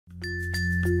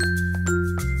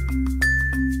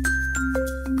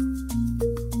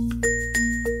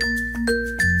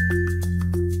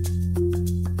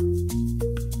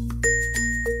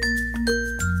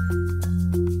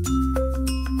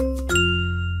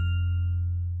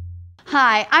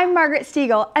Hi, I'm Margaret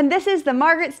Stegall, and this is the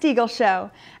Margaret Stegall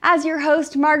Show. As your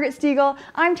host, Margaret Stegall,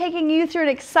 I'm taking you through an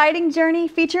exciting journey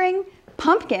featuring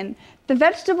pumpkin, the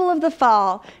vegetable of the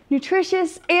fall,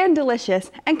 nutritious and delicious,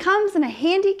 and comes in a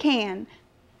handy can.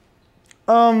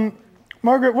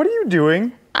 Margaret, what are you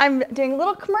doing? I'm doing a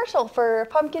little commercial for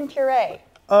pumpkin puree.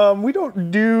 We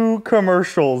don't do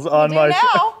commercials on my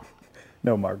show.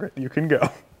 No, Margaret, you can go.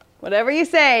 Whatever you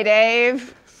say,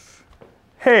 Dave.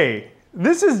 Hey,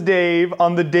 this is Dave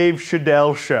on the Dave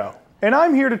Schaedel Show, and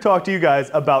I'm here to talk to you guys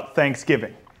about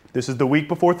Thanksgiving. This is the week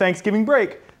before Thanksgiving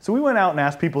break, so we went out and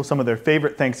asked people some of their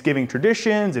favorite Thanksgiving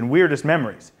traditions and weirdest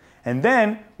memories. And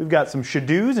then we've got some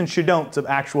should-dos and should-don'ts of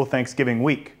actual Thanksgiving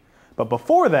week. But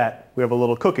before that, we have a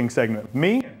little cooking segment with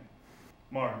me and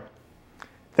Margaret.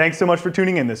 Thanks so much for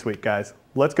tuning in this week, guys.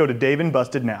 Let's go to Dave and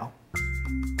Busted now.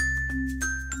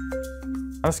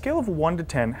 On a scale of 1 to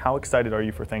 10, how excited are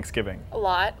you for Thanksgiving? A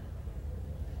lot.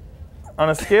 On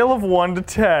a scale of 1 to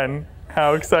 10,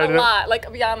 how excited? A lot,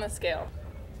 like beyond the scale.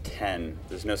 10.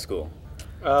 There's no school.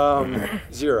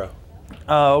 0.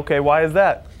 Okay, why is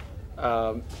that?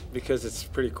 Because it's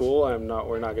pretty cool. We're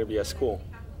not going to be at school.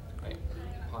 Wait,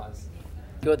 pause.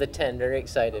 Go with a 10, very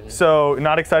excited. So,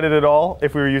 not excited at all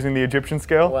if we were using the Egyptian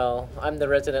scale? Well, I'm the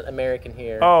resident American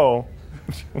here. Oh,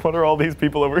 what are all these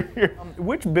people over here?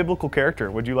 Which biblical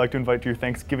character would you like to invite to your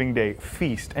Thanksgiving Day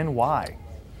feast, and why?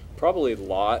 Probably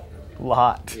Lot.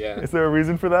 Lot. Yeah. Is there a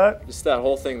reason for that? Just that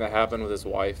whole thing that happened with his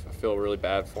wife. I feel really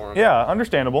bad for him. Yeah,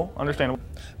 understandable, understandable.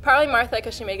 Probably Martha,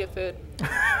 because she made good food.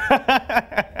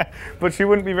 But she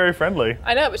wouldn't be very friendly.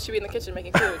 I know, but she'd be in the kitchen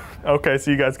making food. Okay, so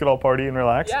you guys could all party and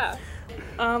relax? Yeah.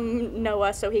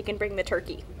 Noah, so he can bring the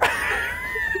turkey.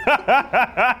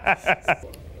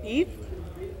 Eve?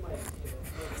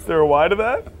 Is there a why to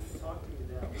that?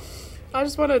 I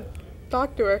just want to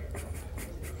talk to her.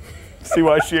 See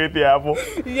why she ate the apple?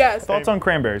 Yes. Thoughts on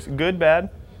cranberries? Good, bad,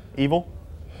 evil,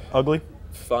 ugly?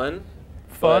 Fun.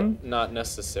 Fun? But not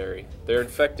necessary. They're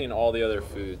infecting all the other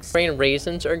foods. Crane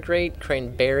raisins are great.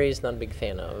 Cranberries, not a big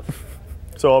fan of.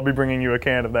 So I'll be bringing you a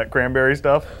can of that cranberry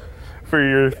stuff for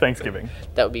your Thanksgiving.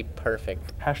 That would be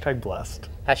perfect. Hashtag blessed.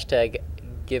 Hashtag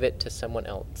give it to someone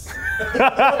else.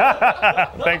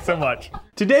 Thanks so much.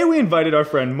 Today we invited our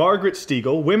friend Margaret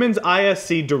Stegall, Women's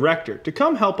ISC Director, to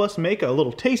come help us make a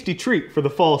little tasty treat for the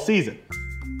fall season.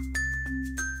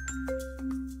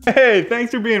 Hey,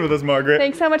 thanks for being with us, Margaret.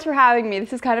 Thanks so much for having me.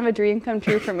 This is kind of a dream come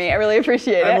true for me. I really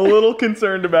appreciate it. I'm a little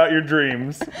concerned about your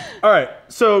dreams. All right,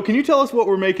 so can you tell us what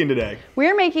we're making today?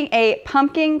 We're making a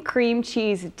pumpkin cream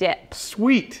cheese dip.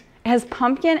 Sweet. It has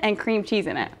pumpkin and cream cheese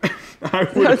in it. I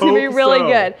would So it's gonna be hope really so.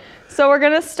 good. So we're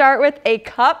gonna start with a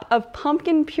cup of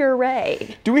pumpkin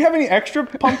puree. Do we have any extra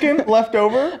pumpkin left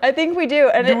over? I think we do.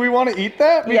 And Do we want to eat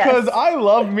that? Because Yes. I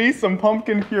love me some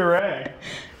pumpkin puree.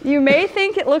 you may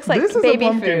think it looks like This is baby a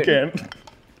pumpkin food. can.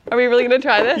 Are we really gonna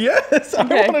try this? Yes,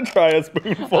 Okay. I want to try a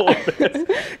spoonful of this.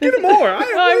 Get more. I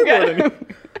have I'm way more good.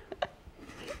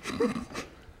 than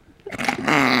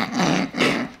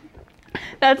you.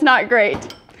 That's not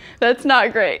great. That's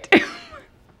not great.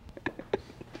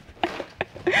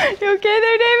 You okay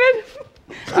there, David?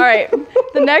 All right,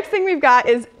 the next thing we've got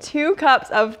is 2 cups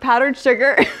of powdered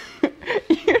sugar.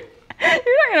 You're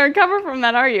not gonna recover from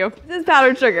that, are you? This is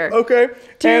powdered sugar. Okay,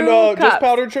 2 and just cups.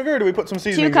 powdered sugar, or do we put some 2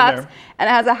 seasonings cups, in there? and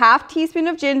it has a ½ teaspoon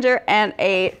of ginger and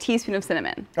a teaspoon of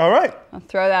cinnamon. All right. I'll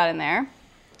throw that in there.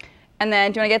 And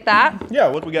then, do you wanna get that? Yeah,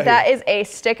 what do we got That here? is a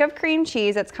stick of cream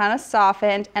cheese that's kind of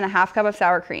softened and a ½ cup of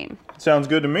sour cream. Sounds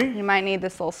good to me. You might need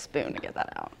this little spoon to get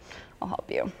that out. I'll help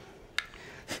you.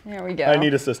 There we go. I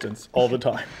need assistance all the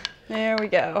time. There we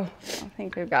go. I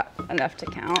think we've got enough to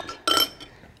count.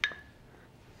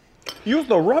 Use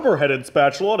the rubber-headed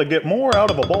spatula to get more out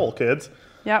of a bowl, kids.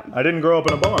 Yep, I didn't grow up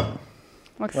in a barn.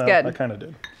 looks Well, good. I kind of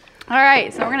did. All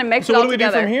right, so we're gonna mix So it all what do we do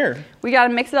together. from here? We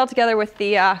gotta mix it all together with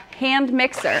the hand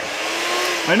mixer.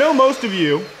 I know most of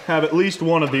you have at least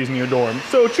one of these in your dorm,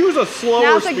 so choose a slower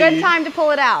Now's a speed, good time to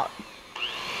pull it out.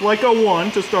 like a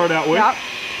 1 to start out with, Yep,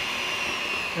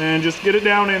 and just get it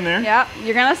down in there. yep.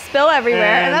 You're gonna spill everywhere,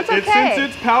 and that's okay.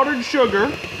 Since it's powdered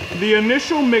sugar, the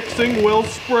initial mixing will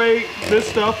spray this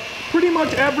stuff pretty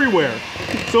much everywhere.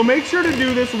 So make sure to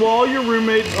do this while your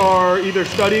roommates are either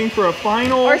studying for a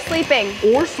final Or sleeping.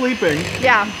 or sleeping.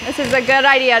 Yeah, this is a good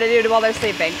idea to do while they're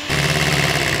sleeping.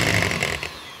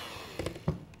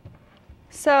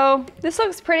 So this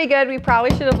looks pretty good. We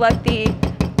probably should have let the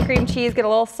cream cheese get a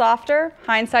little softer.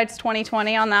 Hindsight's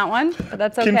 20/20 on that one, but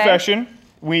that's okay. Confession,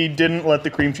 we didn't let the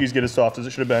cream cheese get as soft as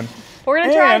it should have been. We're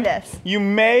gonna try And this. you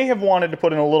may have wanted to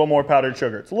put in a little more powdered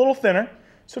sugar. It's a little thinner,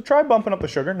 So try bumping up the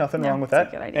sugar. Nothing wrong with that's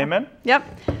that. a good idea. Amen? Yep.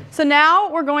 So now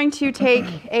we're going to take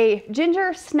a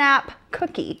ginger snap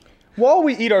cookie. While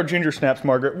we eat our ginger snaps,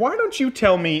 Margaret, why don't you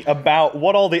tell me about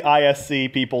what all the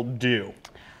ISC people do?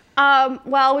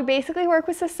 Well, we basically work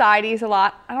with societies a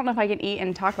lot. I don't know if I can eat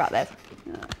and talk about this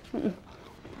at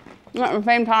the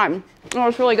same time. Oh,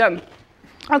 it's really good.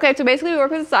 Okay, so basically we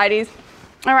work with societies.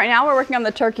 And right now we're working on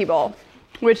the Turkey Bowl,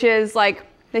 which is like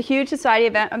the huge society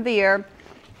event of the year.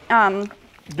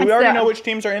 Do we already know which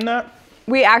teams are in that?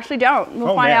 We actually don't.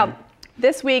 We'll find man. out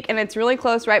this week, and it's really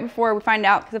close right before we find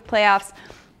out because of playoffs.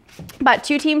 But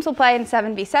 2 teams will play in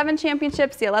 7v7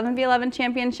 championships, the 11v11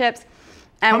 championships.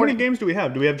 And How many games do we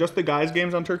have? Do we have just the guys'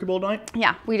 games on Turkey Bowl night?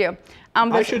 Yeah, we do.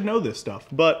 I should know this stuff,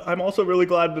 but I'm also really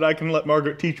glad that I can let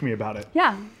Margaret teach me about it.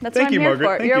 Yeah, that's Thank what you, I'm here Margaret.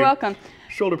 for. Thank You're you. welcome.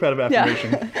 Shoulder pad of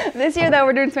affirmation. Yeah. This year, though,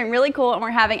 we're doing something really cool, and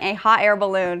we're having a hot air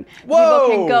balloon Whoa!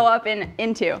 people can go up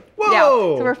into. Whoa!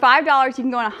 Yeah. So for $5, you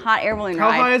can go on a hot air balloon How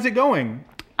ride. high is it going?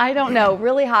 I don't know,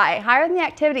 really high. Higher than the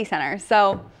activity center,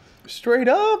 so Straight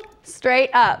up?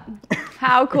 straight up.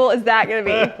 How cool is that going to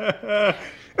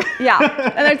be? Yeah.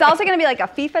 And there's also going to be like a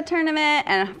FIFA tournament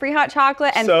and free hot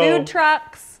chocolate and So- food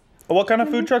trucks. What kind of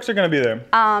food trucks are going to be there?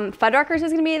 Fuddruckers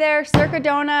is going to be there, Circa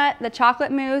Donut, the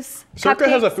chocolate mousse. Circa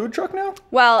has a cupcakes. food truck now?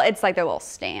 Well, it's like their little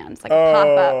stands, like a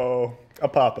pop-up. Oh, a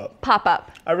pop-up.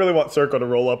 Pop-up. I really want Circa to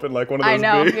roll up in like one of those I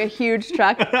know, big... like a huge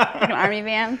truck, like an army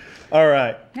van. All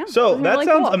right. Yeah, So it's that really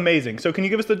sounds cool. amazing. So can you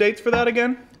give us the dates for that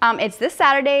again? It's this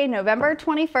Saturday, November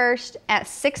 21st at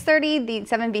 6:30, the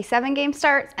 7v7 game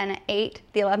starts, and at 8,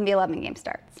 the 11v11 game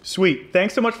starts. Sweet.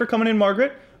 Thanks so much for coming in,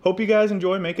 Margaret. Hope you guys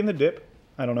enjoy making the dip.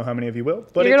 I don't know how many of you will,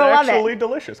 but You're it's gonna love it. actually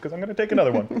delicious because I'm going to take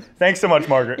another one. Thanks so much,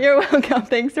 Margaret. You're welcome.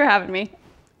 Thanks for having me.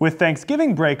 With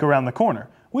Thanksgiving break around the corner,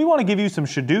 we want to give you some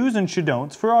should-dos and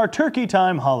should-don'ts for our turkey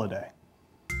time holiday.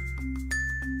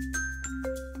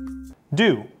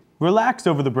 Do. Relax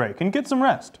over the break and get some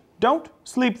rest. Don't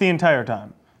sleep the entire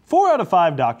time. 4 out of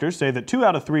 5 doctors say that 2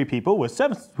 out of 3 people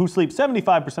who sleep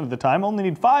 75% of the time only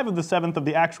need 5 of the 7th of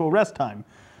the actual rest time.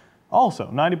 Also,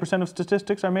 90% of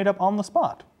statistics are made up on the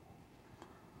spot.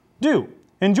 Do.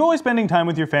 Enjoy spending time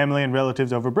with your family and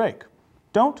relatives over break.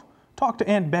 Don't. Talk to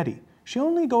Aunt Betty. She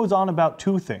only goes on about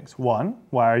 2 things. 1,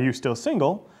 why are you still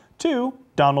single? 2,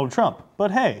 Donald Trump. But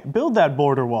hey, build that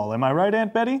border wall, am I right,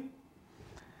 Aunt Betty?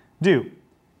 Do.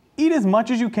 Eat as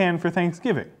much as you can for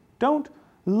Thanksgiving. Don't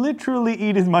literally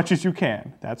eat as much as you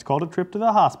can. That's called a trip to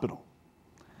the hospital.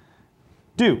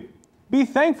 Do. Be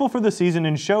thankful for the season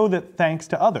and show that thanks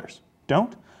to others.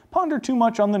 Don't ponder too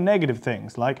much on the negative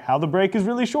things, like how the break is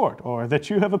really short, or that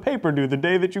you have a paper due the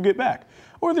day that you get back,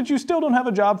 or that you still don't have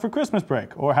a job for Christmas break,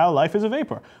 or how life is a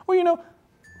vapor. Or,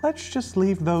 let's just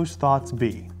leave those thoughts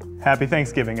be. Happy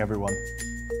Thanksgiving, everyone.